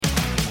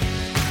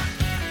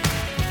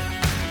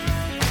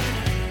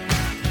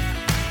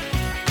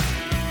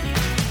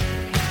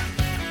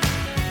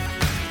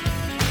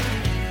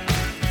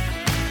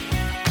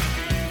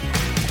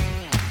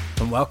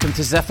and welcome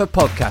to Zephyr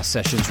Podcast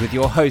Sessions with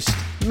your host,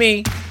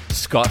 me,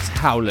 Scott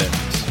Howland.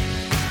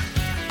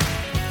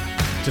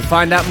 To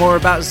find out more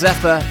about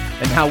Zephyr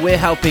and how we're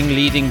helping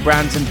leading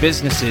brands and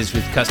businesses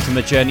with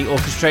customer journey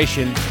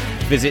orchestration,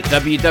 visit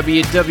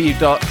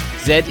www.zephr.com.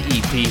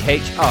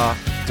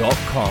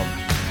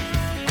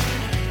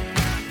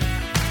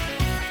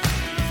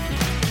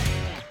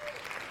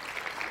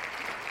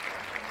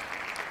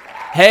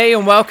 Hey,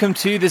 and welcome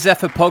to the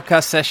Zephyr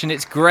Podcast Session.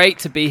 It's great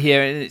to be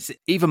here, and it's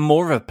even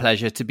more of a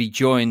pleasure to be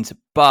joined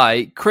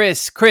by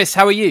Chris. Chris,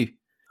 how are you?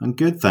 I'm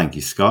good, thank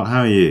you, Scott.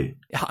 How are you?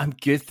 I'm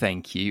good,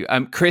 thank you.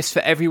 Chris,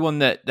 for everyone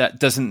that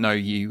doesn't know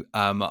you,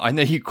 I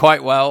know you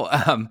quite well.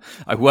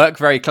 I work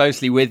very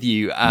closely with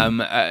you.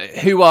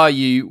 Who are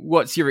you?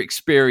 What's your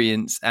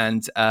experience?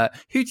 And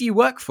who do you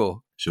work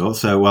for? Sure.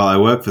 So, I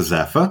work for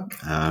Zephyr,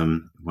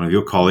 one of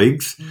your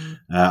colleagues.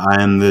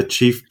 I am the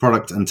Chief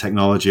Product and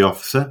Technology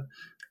Officer,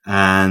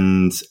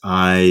 and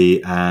I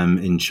am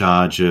in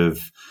charge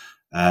of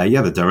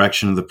the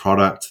direction of the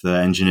product, the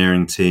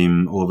engineering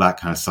team, all that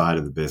kind of side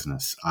of the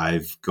business.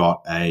 I've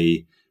got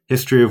a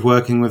history of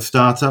working with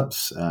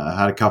startups. I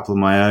had a couple of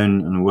my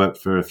own and worked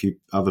for a few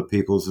other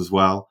people's as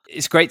well.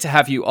 It's great to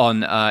have you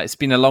on. It's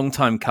been a long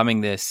time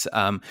coming, this.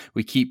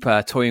 We keep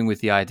toying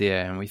with the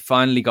idea, and we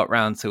finally got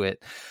round to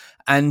it.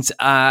 And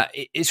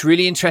it's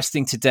really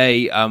interesting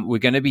today. We're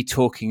going to be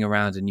talking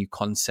around a new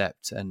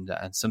concept and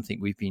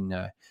something we've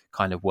been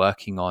kind of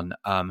working on.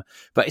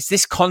 But it's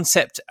this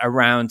concept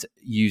around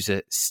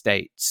user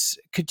states.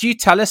 Could you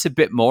tell us a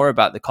bit more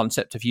about the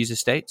concept of user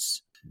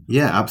states?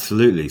 Yeah,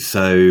 absolutely.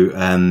 So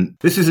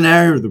this is an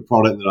area of the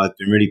product that I've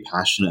been really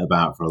passionate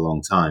about for a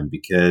long time,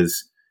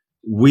 because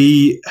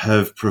we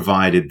have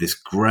provided this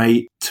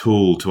great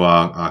tool to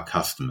our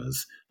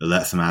customers that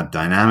lets them add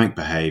dynamic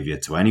behavior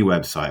to any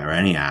website or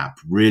any app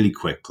really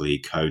quickly,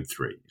 code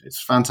free.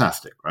 It's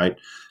fantastic, right?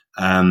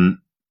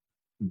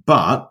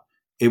 But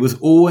it was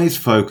always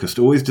focused,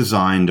 always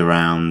designed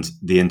around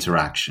the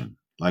interaction.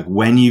 Like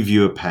when you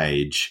view a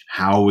page,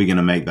 how are we going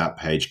to make that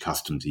page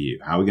custom to you?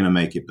 How are we going to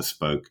make it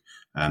bespoke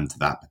to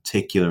that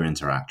particular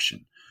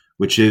interaction?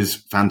 Which is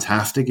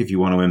fantastic if you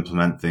want to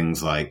implement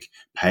things like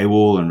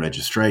paywall and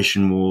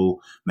registration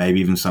wall, maybe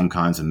even some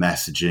kinds of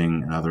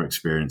messaging and other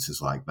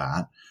experiences like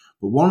that.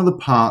 But one of the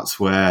parts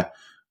where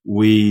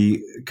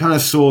we kind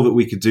of saw that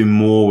we could do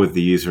more with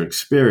the user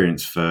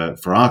experience for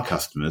our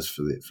customers,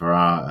 for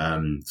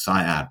our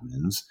site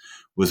admins,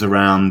 was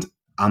around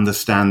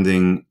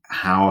understanding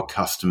how a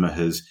customer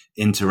has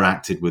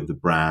interacted with the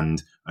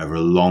brand over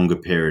a longer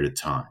period of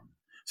time.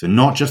 So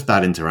not just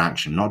that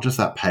interaction, not just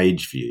that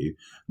page view,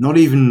 not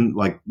even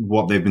like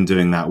what they've been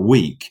doing that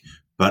week,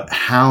 but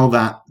how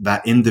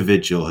that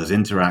individual has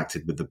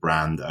interacted with the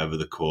brand over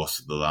the course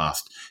of the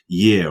last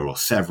year or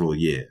several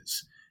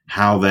years,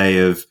 how they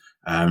have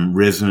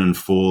risen and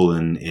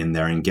fallen in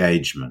their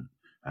engagement,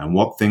 and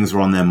what things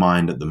are on their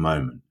mind at the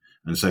moment.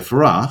 And so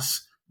for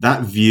us,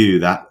 that view,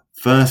 that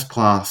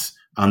first-class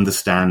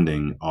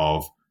understanding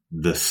of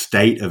the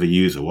state of a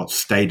user, what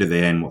state are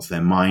they in, what's their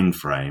mind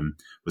frame,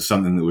 was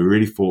something that we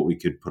really thought we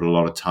could put a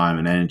lot of time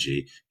and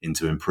energy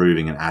into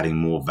improving and adding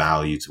more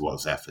value to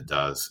what Zephyr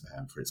does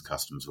for its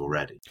customers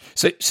already.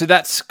 So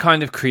that's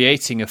kind of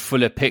creating a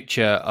fuller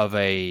picture of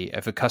a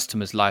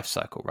customer's life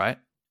cycle, right?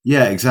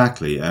 Yeah,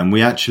 exactly. And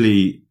we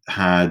actually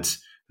had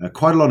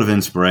quite a lot of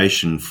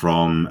inspiration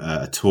from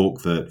a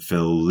talk that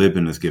Phil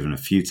Libin has given a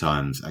few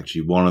times.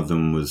 Actually, one of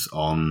them was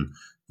on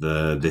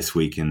the This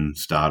Week in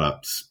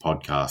Startups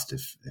podcast,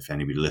 if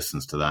anybody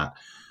listens to that,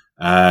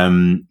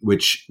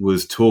 which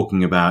was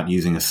talking about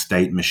using a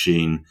state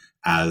machine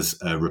as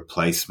a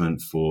replacement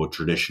for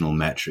traditional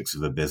metrics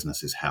of a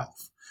business's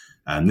health.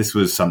 And this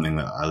was something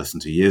that I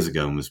listened to years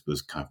ago and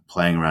was kind of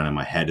playing around in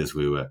my head as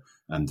we were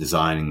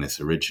designing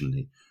this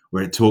originally,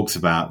 where it talks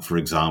about, for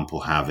example,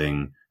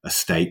 having a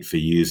state for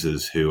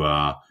users who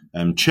are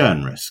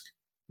churn risk,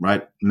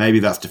 right? Maybe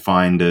that's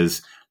defined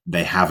as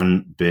they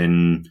haven't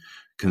been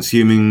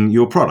consuming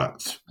your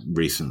product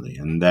recently,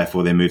 and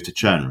therefore they move to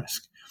churn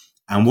risk.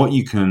 And what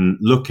you can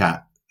look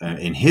at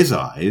in his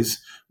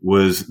eyes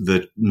was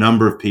the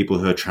number of people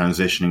who are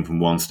transitioning from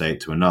one state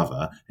to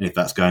another, and if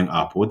that's going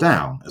up or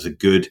down as a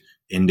good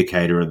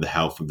indicator of the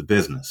health of the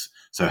business.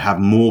 So have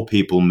more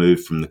people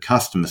move from the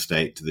customer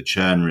state to the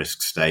churn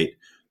risk state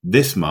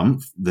this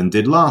month than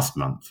did last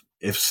month.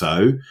 If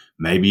so,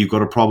 maybe you've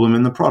got a problem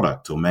in the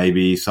product, or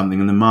maybe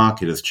something in the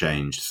market has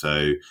changed.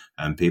 So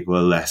people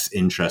are less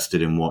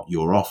interested in what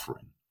you're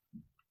offering.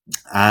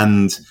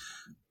 And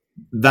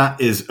that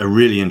is a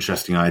really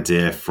interesting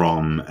idea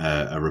from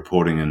a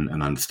reporting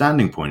and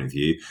understanding point of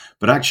view.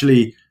 But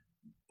actually,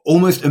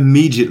 almost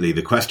immediately,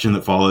 the question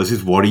that follows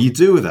is, what do you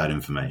do with that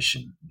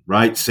information,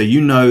 right? So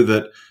you know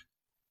that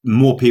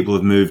more people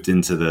have moved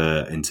into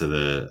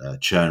the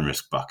churn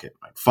risk bucket.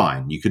 Right?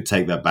 Fine, you could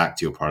take that back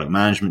to your product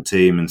management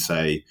team and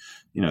say,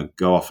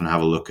 go off and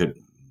have a look at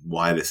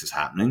why this is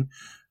happening.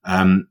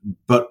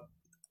 But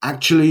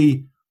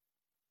actually,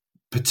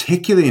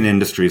 particularly in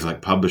industries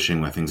like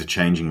publishing where things are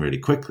changing really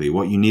quickly,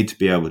 what you need to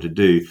be able to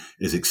do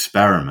is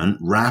experiment,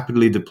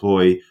 rapidly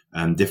deploy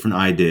different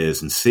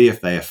ideas and see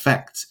if they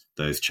affect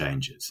those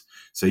changes.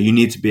 So you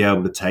need to be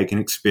able to take an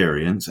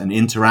experience, an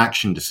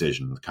interaction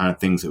decision, the kind of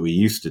things that we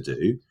used to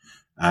do,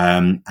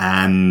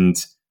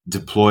 and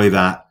deploy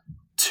that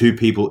to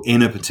people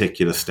in a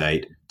particular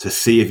state to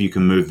see if you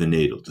can move the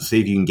needle, to see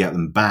if you can get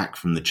them back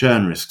from the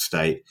churn risk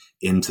state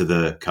into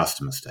the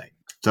customer state.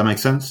 Does that make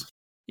sense?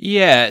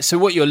 Yeah. So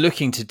what you're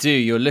looking to do,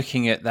 you're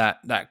looking at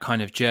that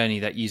kind of journey,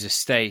 that user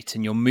state,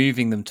 and you're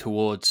moving them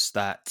towards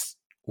that,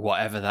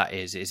 whatever that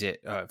is. Is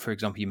it, for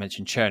example, you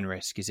mentioned churn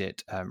risk. Is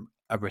it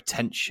a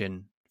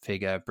retention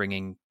figure,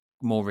 bringing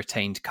more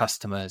retained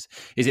customers?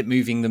 Is it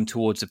moving them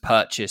towards a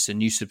purchase, a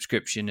new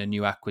subscription, a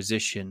new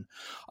acquisition?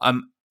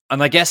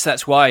 And I guess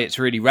that's why it's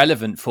really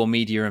relevant for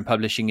media and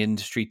publishing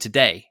industry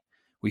today.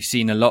 We've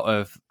seen a lot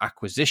of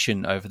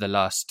acquisition over the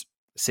last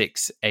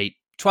 6, 8,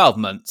 12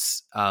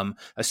 months,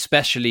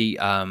 especially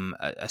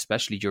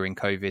during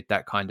COVID,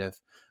 that kind of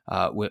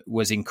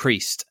was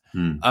increased.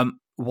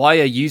 Why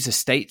are user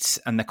states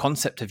and the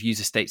concept of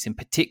user states in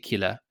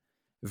particular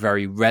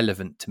very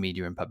relevant to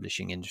media and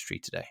publishing industry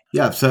today?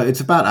 Yeah, so it's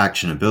about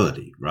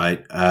actionability,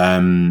 right?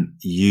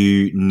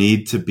 You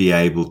need to be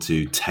able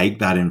to take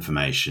that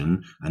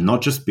information and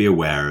not just be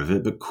aware of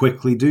it, but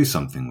quickly do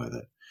something with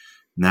it.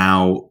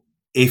 Now,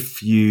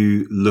 if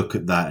you look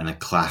at that in a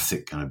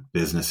classic kind of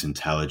business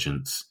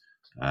intelligence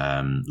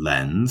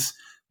lens,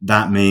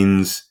 that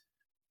means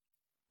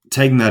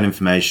taking that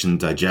information,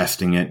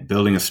 digesting it,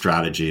 building a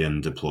strategy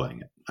and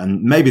deploying it.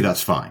 And maybe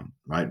that's fine,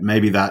 right?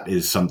 Maybe that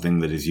is something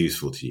that is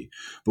useful to you.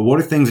 But what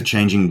if things are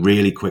changing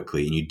really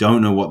quickly and you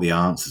don't know what the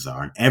answers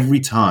are? And every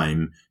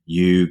time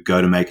you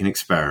go to make an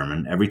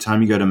experiment, every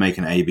time you go to make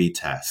an A/B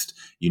test,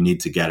 you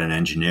need to get an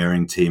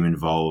engineering team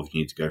involved.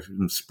 You need to go through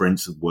some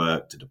sprints of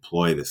work to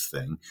deploy this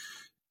thing.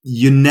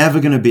 You're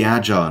never going to be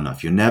agile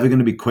enough. You're never going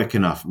to be quick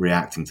enough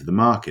reacting to the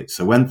market.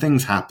 So when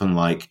things happen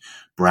like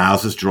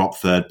browsers drop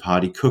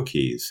third-party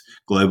cookies,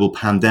 global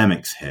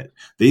pandemics hit,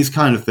 these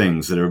kind of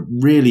things that are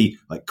really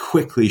like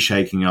quickly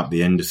shaking up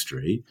the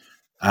industry,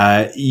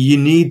 you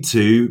need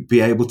to be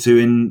able to,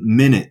 in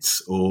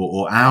minutes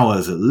or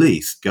hours at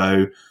least,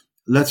 go,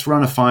 let's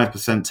run a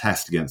 5%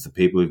 test against the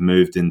people who've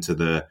moved into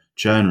the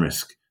churn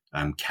risk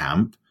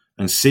camp,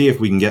 and see if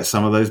we can get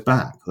some of those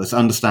back. Let's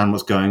understand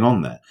what's going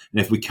on there.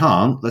 And if we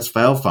can't, let's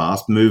fail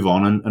fast, move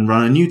on and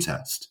run a new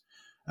test.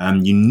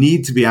 You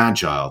need to be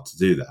agile to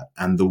do that.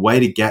 And the way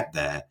to get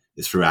there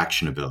is through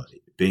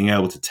actionability, being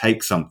able to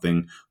take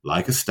something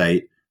like a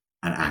state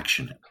and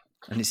action it.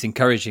 And it's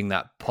encouraging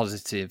that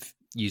positive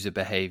user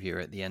behavior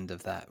at the end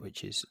of that,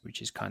 which is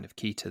kind of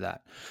key to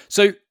that.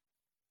 So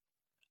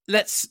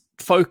let's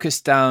focus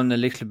down a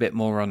little bit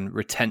more on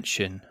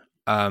retention.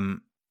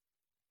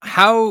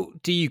 How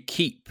do you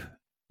keep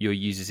your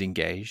users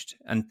engaged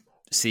and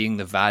seeing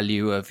the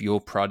value of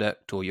your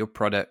product or your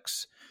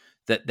products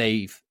that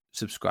they've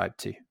subscribed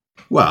to?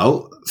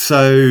 Well,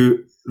 so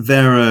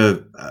there are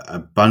a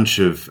bunch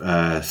of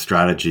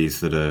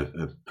strategies that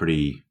are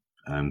pretty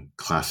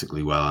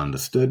classically well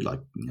understood, like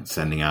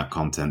sending out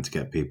content to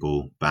get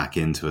people back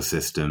into a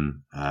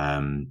system,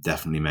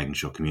 definitely making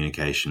sure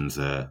communications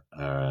are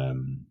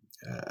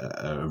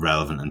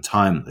relevant and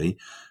timely.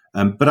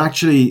 But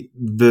actually,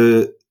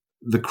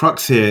 the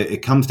crux here,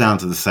 it comes down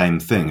to the same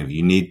thing. Of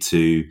you need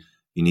to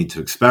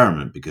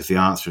experiment, because the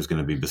answer is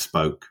going to be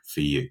bespoke for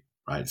you,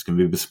 right? It's going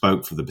to be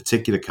bespoke for the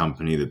particular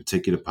company, the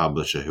particular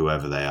publisher,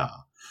 whoever they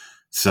are.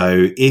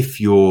 So if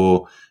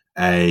you're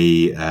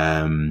a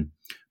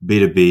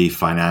B2B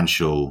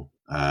financial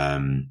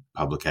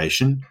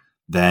publication,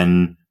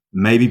 then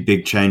maybe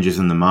big changes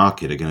in the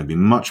market are going to be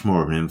much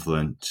more of an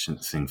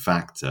influencing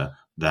factor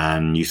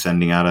than you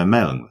sending out a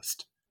mailing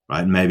list.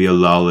 Right? Maybe a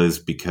lull is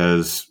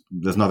because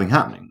there's nothing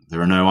happening.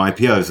 There are no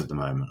IPOs at the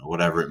moment, or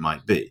whatever it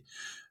might be.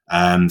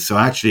 So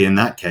actually, in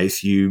that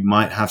case, you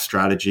might have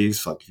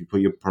strategies, like if you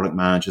put your product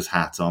manager's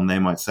hat on, they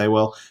might say,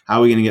 well, how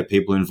are we going to get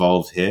people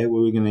involved here?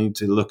 Well, we're going to need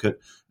to look at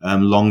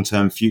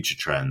long-term future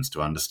trends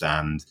to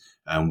understand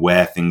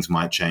where things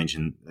might change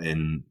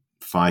in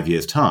 5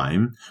 years'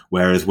 time.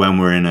 Whereas when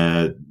we're in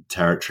a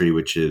territory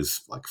which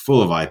is like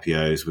full of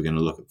IPOs, we're going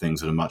to look at things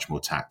that are much more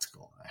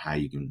tactical, how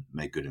you can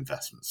make good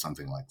investments,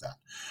 something like that.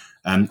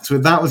 So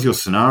if that was your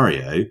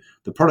scenario,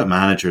 the product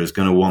manager is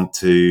going to want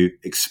to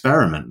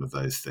experiment with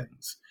those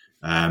things.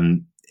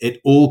 It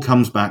all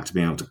comes back to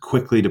being able to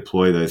quickly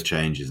deploy those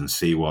changes and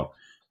see what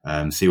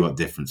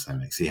difference they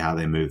make, see how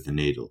they move the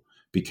needle.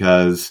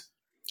 Because,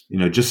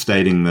 just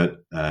stating that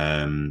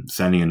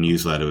sending a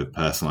newsletter with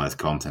personalized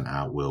content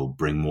out will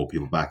bring more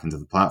people back into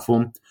the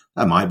platform,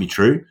 that might be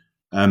true.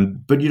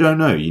 But you don't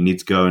know. You need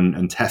to go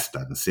and test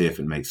that and see if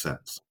it makes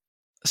sense.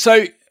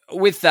 So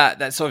with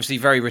that's obviously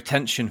very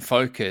retention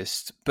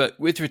focused, but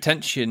with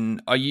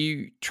retention, are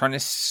you trying to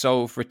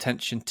solve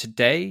retention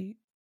today,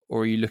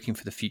 or are you looking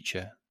for the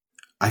future?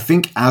 I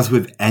think, as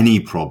with any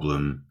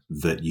problem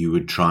that you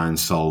would try and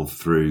solve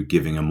through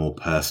giving a more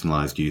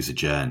personalized user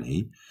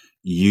journey,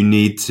 you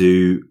need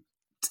to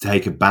to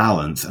take a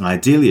balance and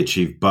ideally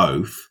achieve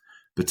both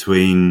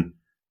between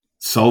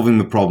solving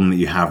the problem that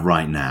you have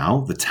right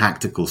now, the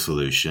tactical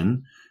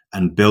solution,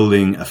 and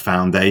building a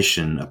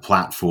foundation, a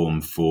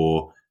platform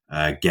for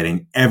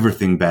getting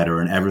everything better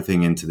and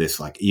everything into this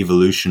like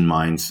evolution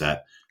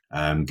mindset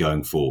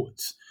going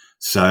forwards.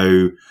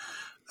 So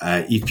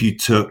if you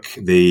took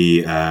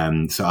the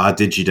so our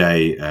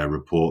DigiDay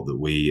report that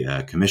we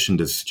commissioned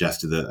has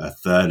suggested that a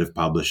third of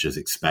publishers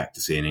expect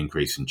to see an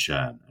increase in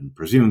churn, and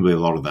presumably a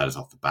lot of that is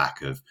off the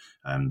back of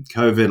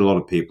COVID. A lot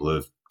of people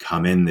have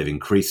come in, they've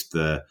increased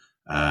the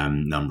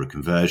number of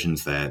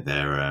conversions. They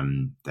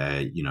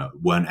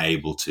weren't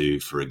able to,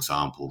 for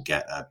example,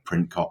 get a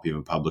print copy of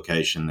a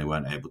publication. They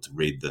weren't able to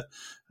read the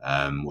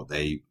what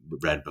they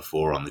read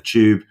before on the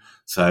tube.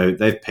 So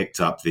they've picked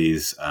up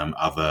these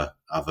other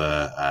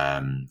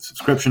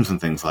subscriptions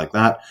and things like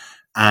that.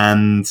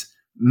 And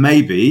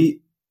maybe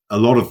a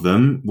lot of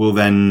them will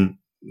then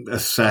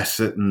assess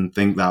it and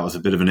think that was a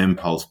bit of an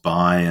impulse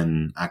buy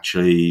and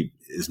actually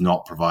is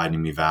not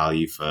providing me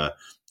value for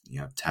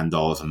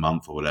 $10 a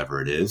month or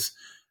whatever it is.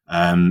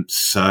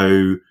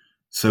 So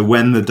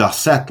when the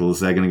dust settles,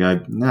 they're going to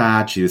go, nah,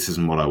 actually, this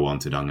isn't what I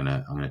wanted. I'm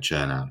going to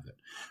churn out of it.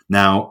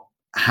 Now,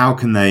 how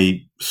can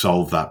they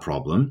solve that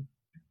problem?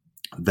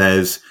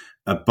 There's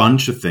a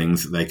bunch of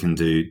things that they can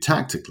do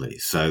tactically.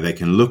 So they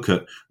can look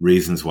at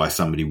reasons why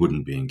somebody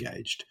wouldn't be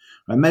engaged.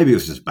 Right? Maybe it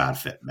was just a bad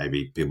fit.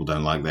 Maybe people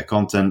don't like their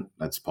content.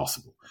 That's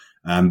possible.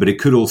 But it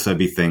could also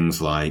be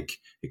things like,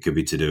 it could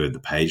be to do with the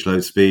page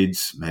load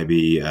speeds.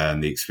 Maybe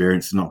the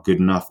experience is not good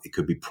enough. It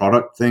could be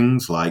product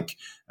things like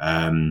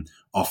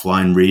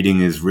offline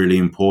reading is really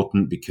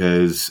important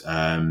because,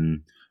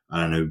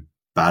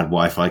 bad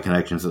Wi-Fi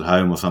connections at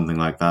home or something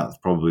like that. It's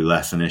probably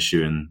less an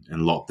issue in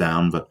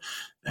lockdown, but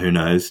who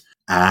knows?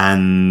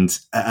 And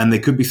they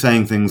could be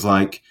saying things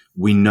like,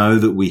 we know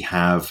that we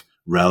have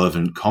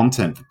relevant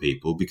content for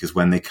people because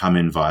when they come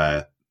in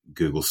via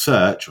Google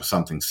search or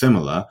something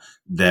similar,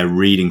 they're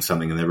reading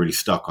something and they're really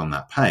stuck on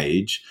that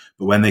page.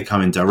 But when they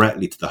come in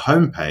directly to the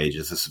homepage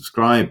as a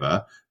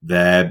subscriber,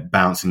 they're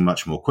bouncing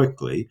much more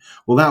quickly.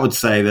 Well, that would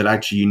say that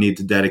actually you need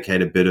to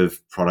dedicate a bit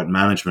of product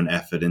management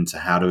effort into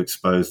how to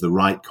expose the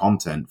right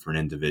content for an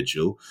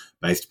individual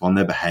based upon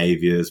their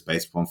behaviors,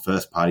 based upon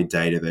first-party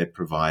data they've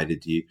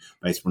provided you,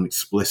 based upon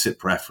explicit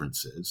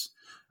preferences.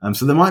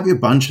 So there might be a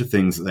bunch of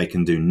things that they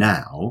can do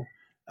now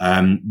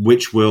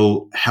which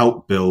will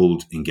help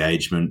build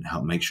engagement,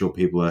 help make sure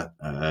people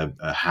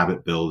are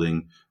habit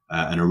building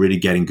and are really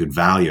getting good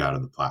value out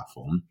of the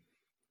platform.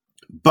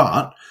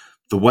 But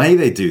the way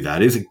they do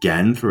that is,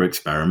 again, through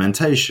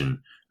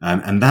experimentation.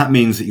 And that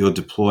means that you're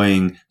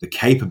deploying the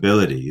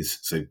capabilities,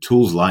 so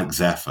tools like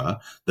Zephyr,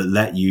 that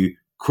let you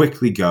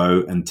quickly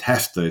go and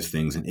test those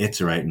things and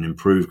iterate and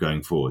improve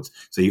going forwards.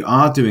 So you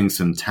are doing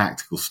some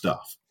tactical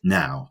stuff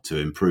now to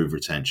improve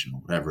retention or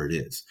whatever it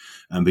is.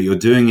 But you're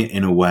doing it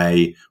in a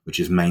way which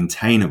is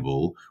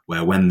maintainable,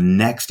 where when the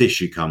next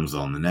issue comes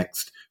on, the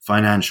next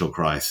financial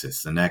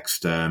crisis, the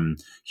next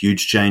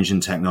huge change in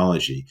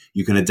technology,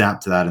 you can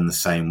adapt to that in the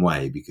same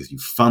way because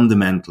you've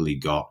fundamentally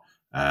got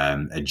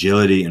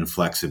agility and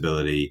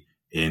flexibility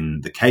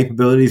in the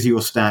capabilities of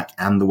your stack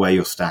and the way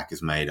your stack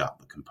is made up,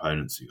 the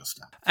components of your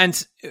stack.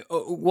 And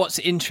what's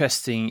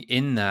interesting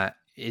in that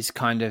is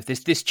kind of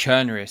this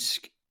churn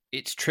risk.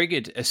 It's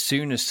triggered as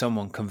soon as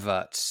someone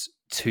converts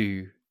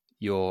to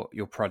your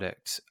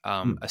product.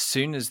 As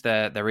soon as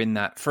they're in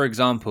that, for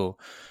example,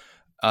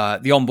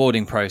 the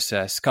onboarding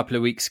process. A couple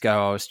of weeks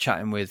ago, I was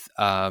chatting with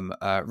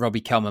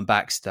Robbie Kelman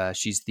Baxter.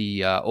 She's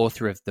the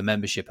author of The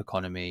Membership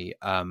Economy,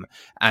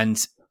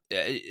 and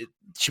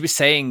she was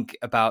saying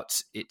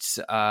about it's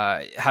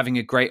having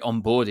a great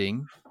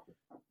onboarding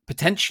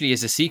potentially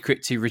is a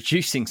secret to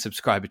reducing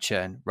subscriber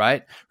churn,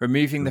 right?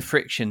 Removing the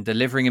friction,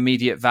 delivering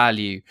immediate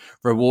value,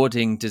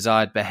 rewarding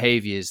desired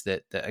behaviors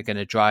that are going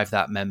to drive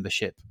that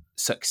membership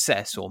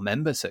success or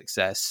member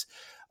success.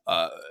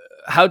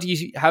 How do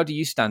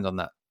you stand on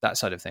that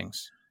side of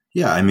things?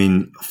 Yeah, I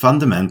mean,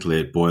 fundamentally,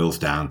 it boils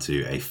down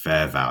to a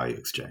fair value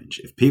exchange.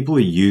 If people are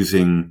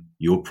using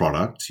your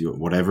product,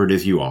 whatever it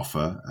is you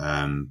offer,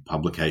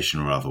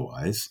 publication or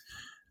otherwise,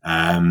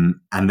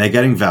 and they're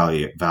getting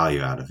value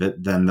out of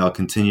it, then they'll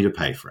continue to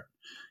pay for it.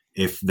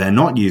 If they're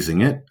not using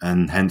it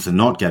and hence are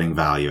not getting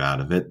value out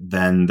of it,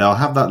 then they'll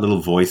have that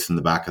little voice in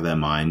the back of their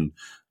mind,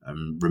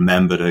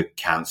 remember to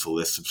cancel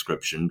this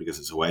subscription because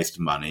it's a waste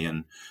of money,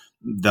 and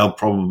they'll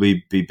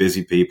probably be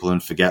busy people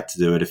and forget to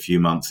do it a few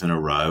months in a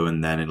row,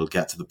 and then it'll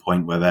get to the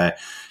point where they're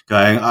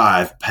going,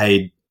 I've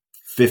paid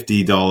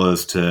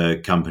 $50 to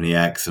company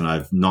X and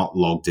I've not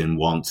logged in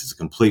once. It's a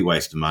complete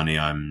waste of money.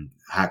 I'm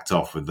hacked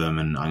off with them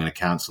and I'm going to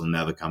cancel and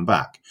never come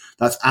back.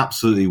 That's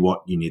absolutely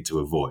what you need to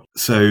avoid.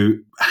 So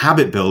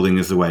habit building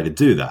is the way to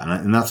do that.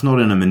 And that's not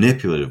in a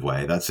manipulative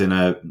way. That's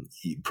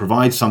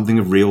provide something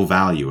of real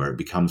value where it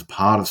becomes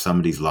part of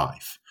somebody's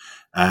life.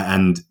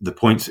 And the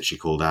points that she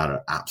called out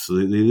are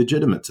absolutely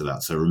legitimate to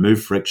that. So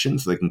remove friction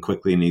so they can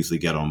quickly and easily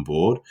get on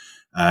board.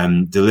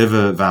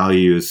 Deliver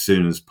value as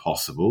soon as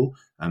possible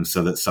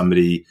so that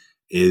somebody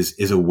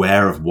is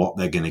aware of what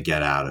they're going to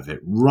get out of it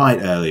right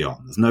early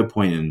on. There's no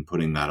point in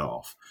putting that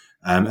off.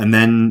 And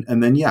then,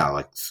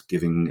 like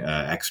giving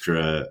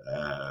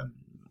extra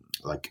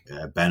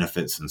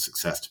benefits and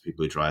success to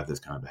people who drive those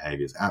kind of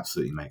behaviors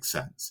absolutely makes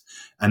sense.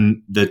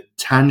 And the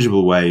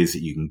tangible ways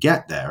that you can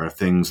get there are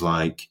things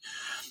like,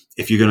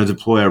 if you're going to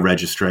deploy a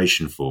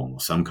registration form or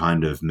some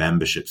kind of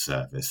membership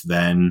service,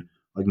 then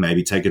like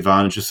maybe take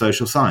advantage of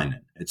social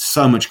sign-in. It's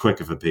so much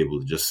quicker for people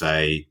to just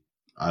say,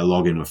 I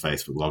log in with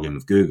Facebook, log in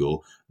with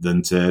Google,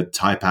 than to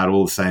type out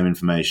all the same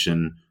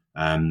information,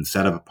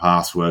 set up a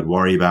password,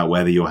 worry about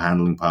whether you're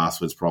handling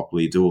passwords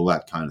properly, do all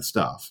that kind of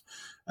stuff.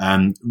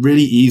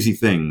 Really easy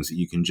things that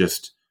you can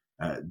just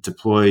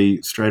deploy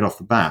straight off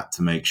the bat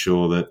to make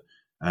sure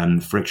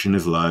that friction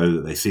is low,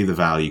 that they see the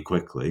value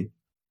quickly.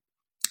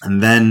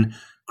 And then,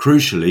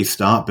 crucially,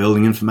 start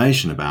building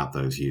information about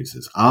those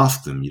users.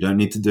 Ask them. You don't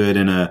need to do it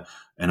in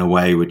a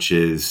way which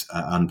is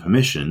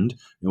unpermissioned.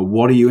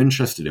 What are you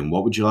interested in?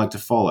 What would you like to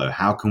follow?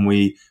 How can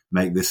we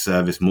make this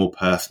service more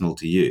personal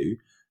to you?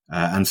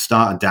 And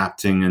start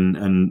adapting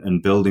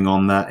and building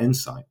on that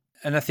insight.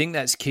 And I think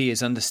that's key,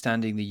 is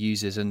understanding the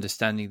users,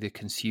 understanding the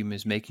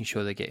consumers, making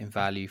sure they're getting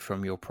value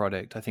from your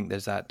product. I think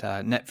there's that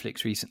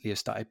Netflix recently has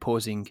started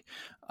pausing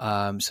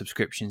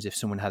subscriptions if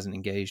someone hasn't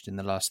engaged in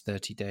the last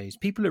 30 days.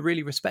 People are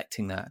really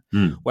respecting that.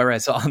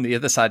 Whereas on the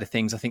other side of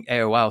things, I think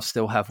AOL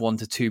still have 1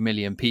 to 2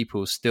 million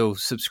people still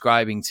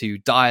subscribing to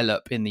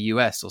dial-up in the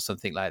US or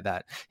something like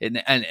that.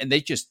 And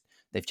they've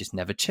just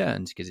never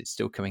churned because it's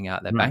still coming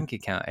out their bank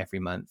account every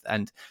month.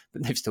 But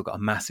they've still got a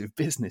massive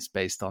business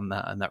based on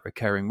that and that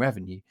recurring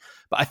revenue.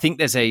 But I think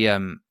there's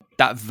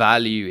that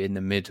value in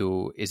the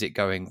middle. Is it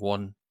going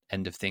one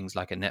end of things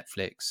like a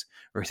Netflix,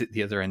 or is it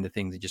the other end of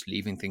things and just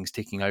leaving things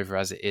ticking over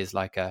as it is,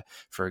 like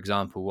for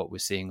example, what we're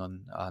seeing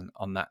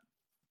on that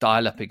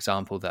dial-up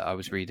example that I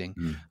was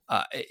reading?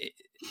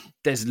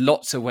 There's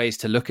lots of ways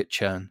to look at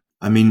churn.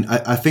 I mean,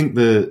 I think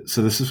the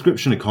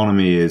subscription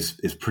economy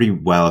is pretty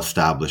well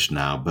established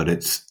now, but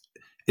it's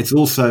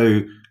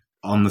also,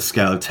 on the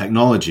scale of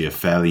technology, a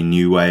fairly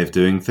new way of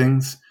doing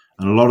things.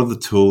 And a lot of the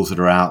tools that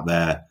are out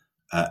there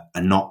are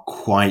not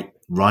quite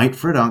right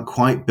for it, aren't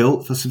quite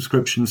built for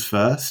subscriptions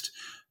first.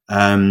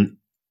 And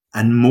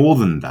more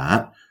than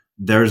that,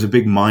 there is a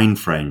big mind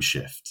frame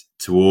shift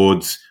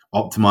towards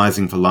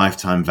optimizing for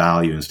lifetime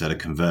value instead of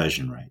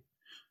conversion rate.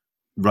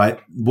 Right.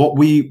 What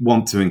we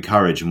want to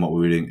encourage and what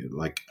we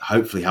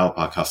hopefully help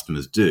our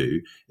customers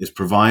do is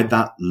provide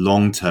that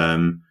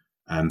long-term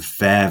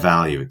fair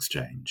value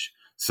exchange.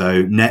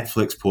 So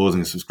Netflix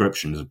pausing a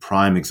subscription is a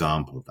prime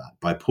example of that.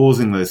 By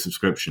pausing those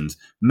subscriptions,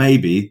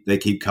 maybe they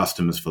keep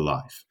customers for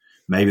life.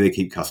 Maybe they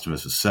keep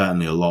customers for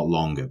certainly a lot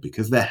longer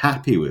because they're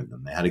happy with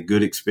them. They had a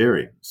good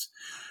experience.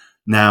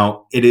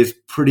 Now, it is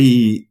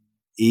pretty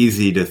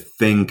easy to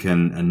think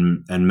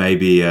and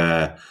maybe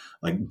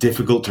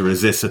difficult to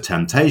resist a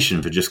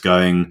temptation for just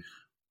going,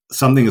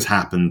 something has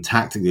happened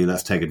tactically,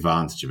 let's take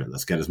advantage of it.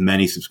 Let's get as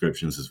many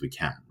subscriptions as we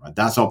can, right?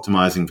 That's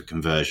optimizing for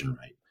conversion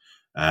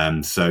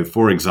rate. So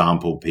for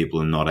example,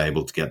 people are not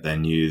able to get their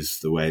news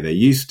the way they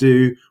used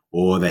to,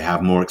 or they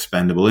have more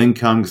expendable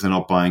income because they're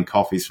not buying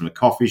coffees from a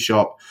coffee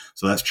shop.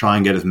 So let's try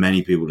and get as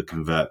many people to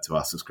convert to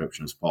our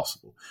subscription as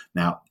possible.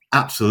 Now,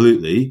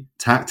 absolutely,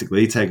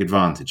 tactically take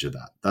advantage of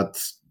that.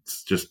 That's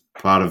just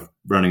part of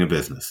running a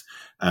business.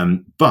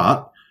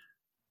 But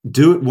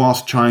do it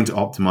whilst trying to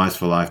optimize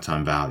for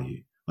lifetime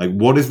value. Like,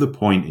 what is the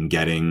point in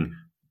getting,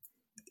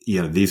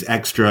 these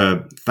extra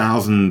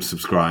 1,000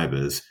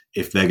 subscribers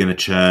if they're going to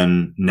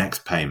churn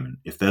next payment?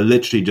 If they're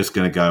literally just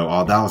going to go,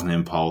 oh, that was an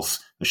impulse,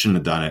 I shouldn't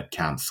have done it,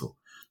 cancel.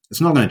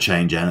 It's not going to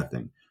change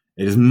anything.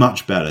 It is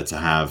much better to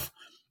have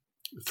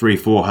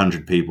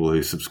 300-400 people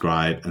who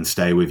subscribe and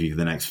stay with you for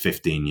the next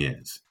 15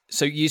 years.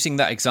 So using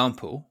that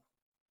example,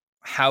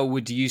 how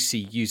would you see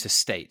user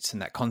states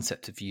and that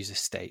concept of user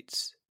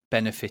states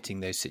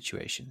benefiting those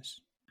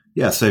situations?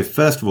 Yeah, so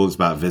first of all, it's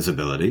about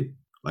visibility.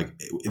 Like,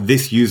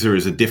 this user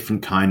is a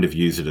different kind of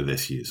user to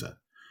this user.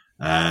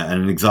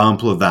 And an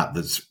example of that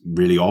that's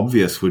really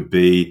obvious would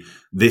be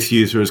this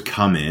user has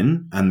come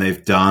in and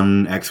they've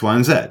done X, Y,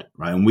 and Z,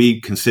 right? And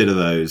we consider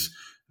those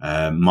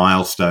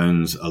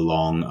milestones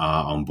along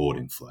our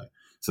onboarding flow.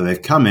 So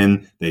they've come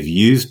in, they've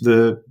used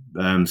the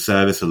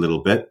service a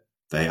little bit,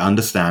 they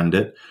understand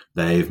it.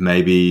 They've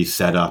maybe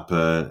set up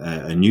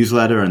a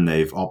newsletter and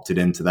they've opted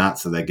into that.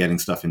 So they're getting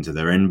stuff into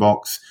their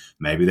inbox.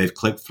 Maybe they've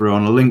clicked through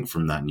on a link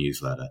from that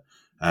newsletter.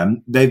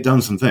 They've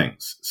done some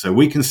things. So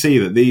we can see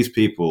that these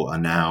people are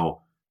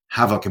now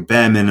have like a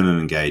bare minimum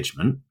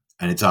engagement,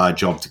 and it's our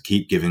job to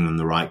keep giving them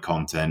the right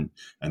content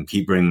and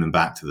keep bringing them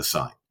back to the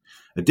site.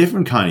 A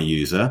different kind of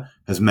user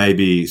has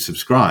maybe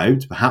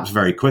subscribed, perhaps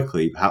very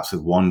quickly, perhaps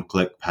with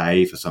one-click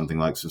pay for something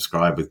like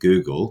subscribe with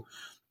Google,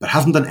 but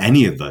hasn't done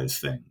any of those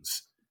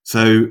things.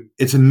 So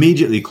it's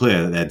immediately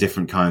clear that they're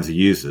different kinds of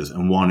users,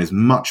 and one is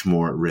much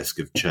more at risk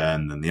of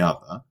churn than the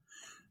other.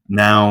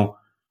 Now,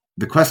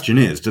 the question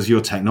is, does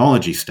your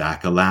technology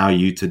stack allow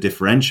you to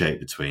differentiate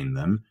between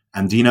them?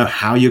 And do you know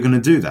how you're going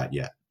to do that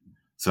yet?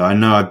 So I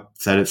know I've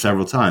said it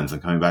several times. I'm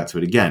coming back to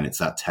it again. It's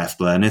that test,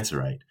 learn,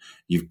 iterate.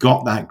 You've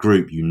got that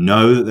group. You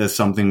know that there's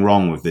something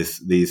wrong with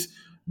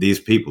these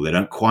people. They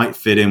don't quite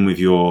fit in with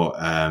your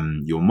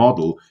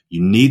model.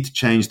 You need to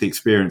change the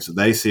experience that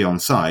they see on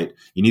site.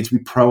 You need to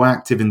be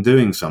proactive in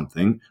doing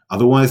something.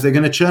 Otherwise, they're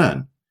going to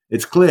churn.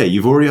 It's clear.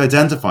 You've already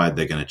identified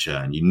they're going to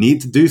churn. You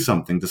need to do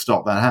something to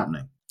stop that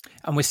happening.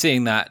 And we're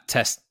seeing that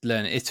test,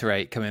 learn,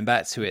 iterate, coming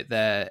back to it.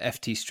 Their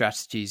FT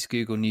strategies,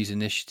 Google News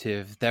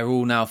Initiative, they're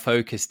all now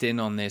focused in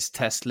on this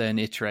test, learn,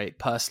 iterate,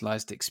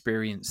 personalized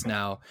experience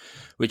now,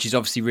 which is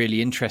obviously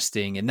really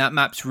interesting. And that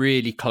maps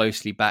really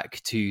closely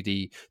back to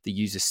the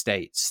user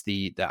states,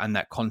 and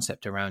that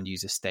concept around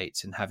user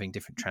states and having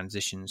different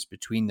transitions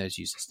between those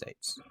user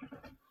states.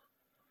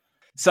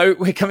 So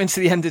we're coming to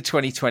the end of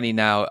 2020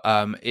 now.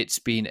 It's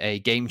been a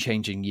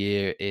game-changing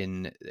year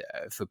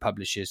for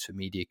publishers, for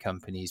media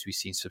companies. We've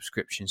seen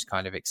subscriptions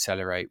kind of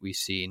accelerate. We've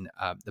seen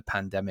the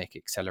pandemic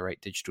accelerate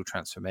digital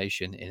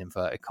transformation in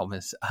inverted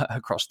commas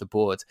across the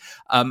board.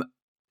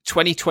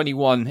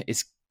 2021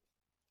 is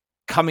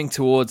coming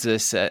towards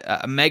us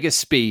at a mega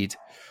speed.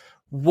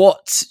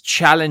 What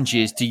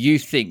challenges do you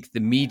think the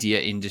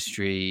media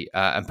industry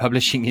and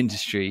publishing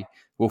industry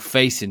will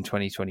face in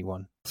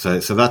 2021? So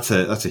that's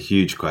a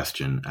huge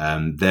question.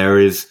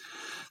 There's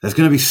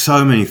going to be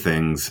so many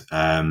things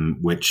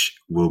which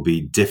will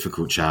be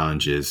difficult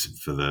challenges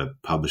for the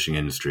publishing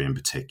industry in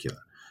particular.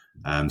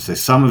 So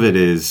some of it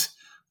is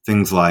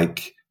things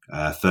like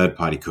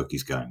third-party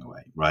cookies going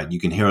away, right? You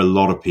can hear a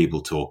lot of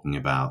people talking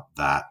about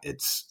that.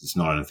 It's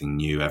not anything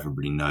new.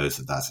 Everybody knows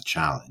that that's a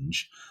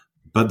challenge,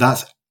 but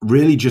that's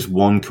really just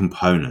one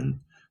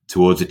component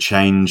towards a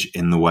change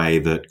in the way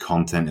that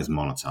content is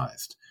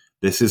monetized.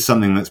 This is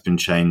something that's been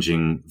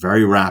changing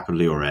very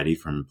rapidly already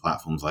from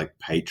platforms like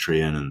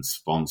Patreon and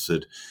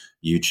sponsored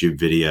YouTube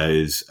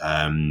videos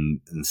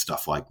and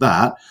stuff like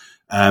that.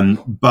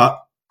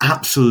 But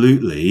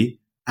absolutely,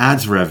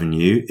 ads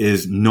revenue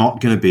is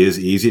not going to be as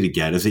easy to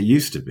get as it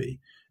used to be.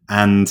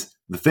 And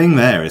the thing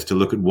there is to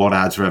look at what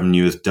ads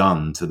revenue has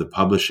done to the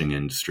publishing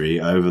industry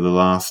over the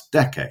last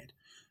decade.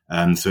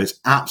 So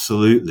it's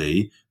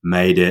absolutely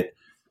made it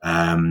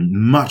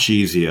much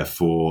easier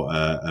for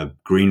a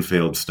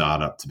greenfield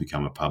startup to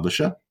become a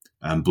publisher,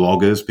 and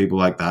bloggers, people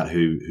like that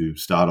who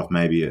start off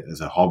maybe as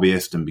a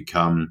hobbyist and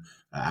become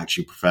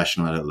actually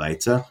professional at it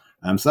later.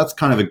 So that's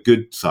kind of a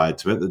good side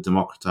to it, the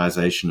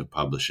democratization of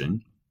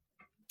publishing.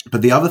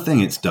 But the other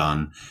thing it's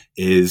done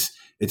is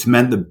it's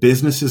meant that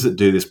businesses that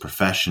do this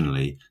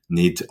professionally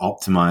need to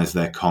optimize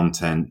their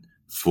content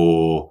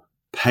for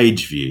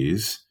page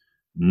views,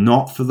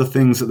 not for the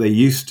things that they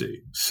used to.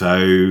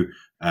 So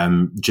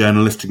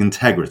journalistic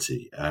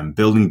integrity,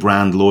 building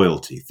brand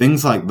loyalty,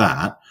 things like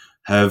that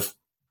have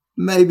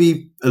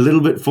maybe a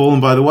little bit fallen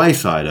by the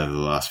wayside over the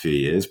last few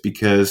years,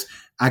 because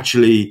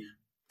actually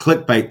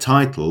clickbait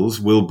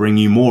titles will bring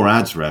you more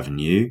ads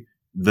revenue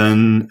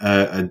than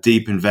a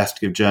deep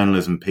investigative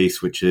journalism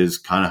piece, which is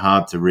kind of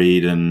hard to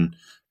read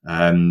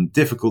and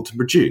difficult to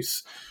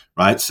produce,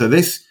 right? So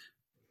this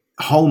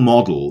whole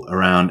model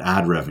around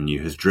ad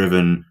revenue has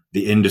driven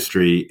the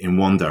industry in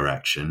one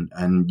direction,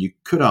 and you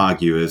could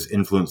argue has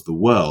influenced the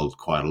world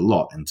quite a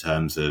lot in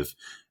terms of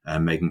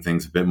making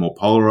things a bit more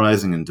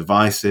polarizing and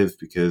divisive,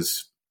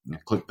 because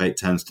clickbait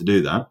tends to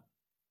do that.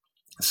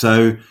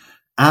 So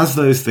as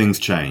those things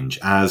change,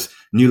 as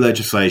new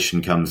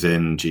legislation comes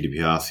in,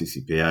 GDPR,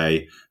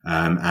 CCPA,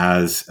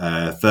 as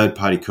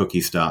third-party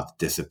cookies start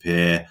to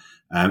disappear,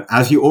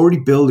 as you're already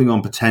building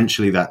on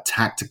potentially that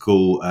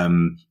tactical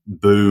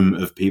boom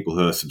of people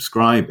who are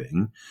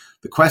subscribing,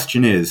 the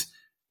question is,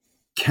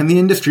 can the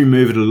industry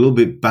move it a little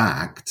bit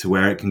back to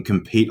where it can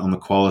compete on the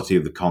quality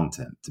of the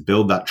content, to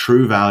build that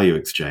true value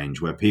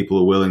exchange where people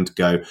are willing to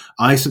go,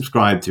 I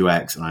subscribe to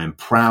X and I am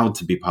proud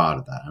to be part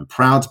of that. I'm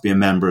proud to be a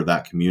member of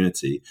that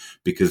community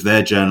because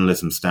their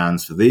journalism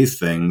stands for these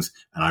things,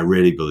 and I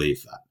really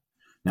believe that.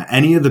 Now,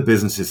 any of the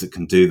businesses that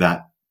can do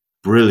that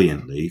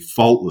brilliantly,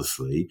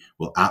 faultlessly,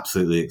 will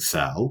absolutely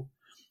excel.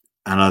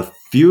 And a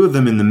few of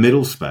them in the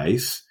middle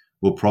space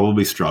will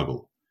probably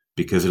struggle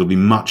because it'll be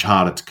much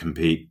harder to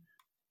compete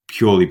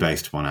purely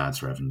based upon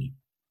ads revenue.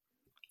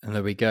 And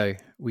there we go.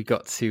 We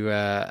got to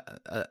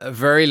a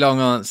very long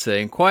answer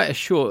in quite a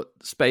short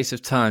space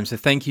of time. So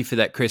thank you for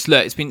that, Chris.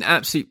 Look, it's been an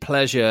absolute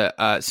pleasure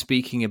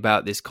speaking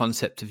about this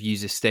concept of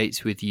user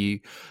states with you,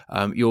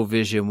 your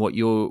vision, what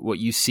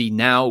you see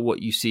now,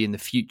 what you see in the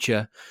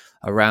future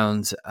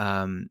around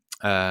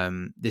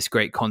this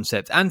great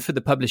concept, and for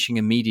the publishing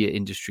and media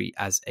industry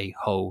as a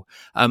whole.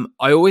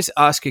 I always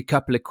ask a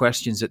couple of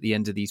questions at the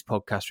end of these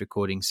podcast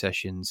recording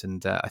sessions,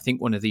 and I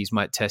think one of these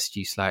might test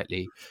you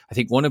slightly. I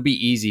think one will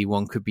be easy,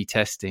 one could be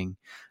testing.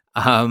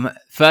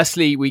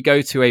 Firstly, we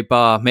go to a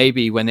bar,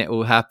 maybe when it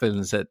all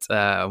happens,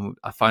 I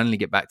finally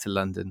get back to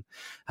London.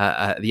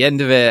 At the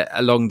end of it,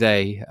 a long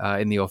day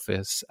in the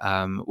office.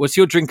 What's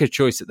your drink of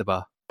choice at the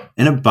bar?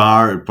 In a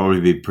bar, it'd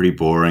probably be pretty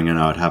boring, and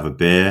I would have a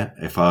beer.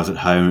 If I was at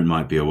home, it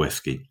might be a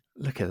whiskey.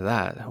 Look at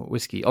that.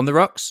 Whiskey. On the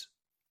rocks?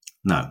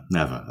 No,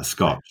 never. A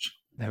scotch.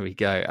 There we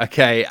go.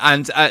 Okay.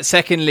 And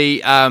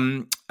secondly,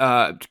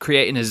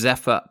 creating a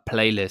Zephyr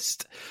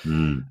playlist.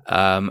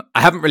 I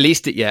haven't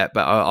released it yet,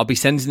 but I'll be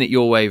sending it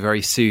your way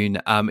very soon.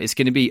 It's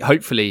going to be,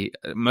 hopefully,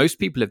 most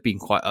people have been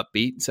quite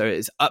upbeat. So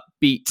it's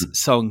upbeat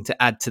song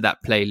to add to that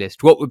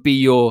playlist. What would be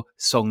your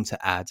song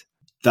to add?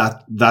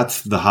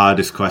 That's the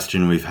hardest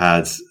question we've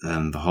had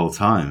the whole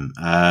time.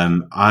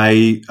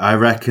 I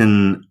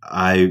reckon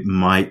I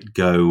might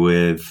go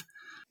with,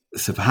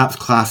 so perhaps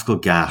Classical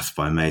Gas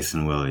by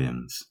Mason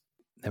Williams.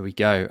 There we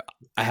go.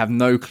 I have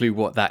no clue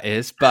what that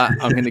is, but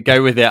I'm going to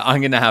go with it.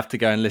 I'm going to have to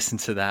go and listen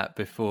to that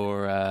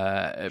before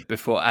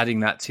adding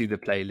that to the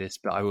playlist,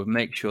 but I will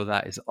make sure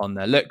that is on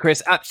there. Look,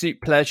 Chris,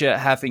 absolute pleasure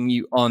having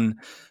you on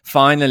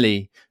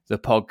finally the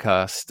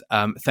podcast.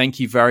 Thank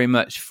you very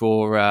much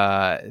for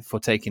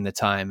taking the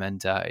time,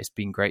 and it's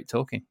been great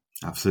talking.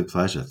 Absolute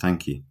pleasure.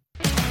 Thank you.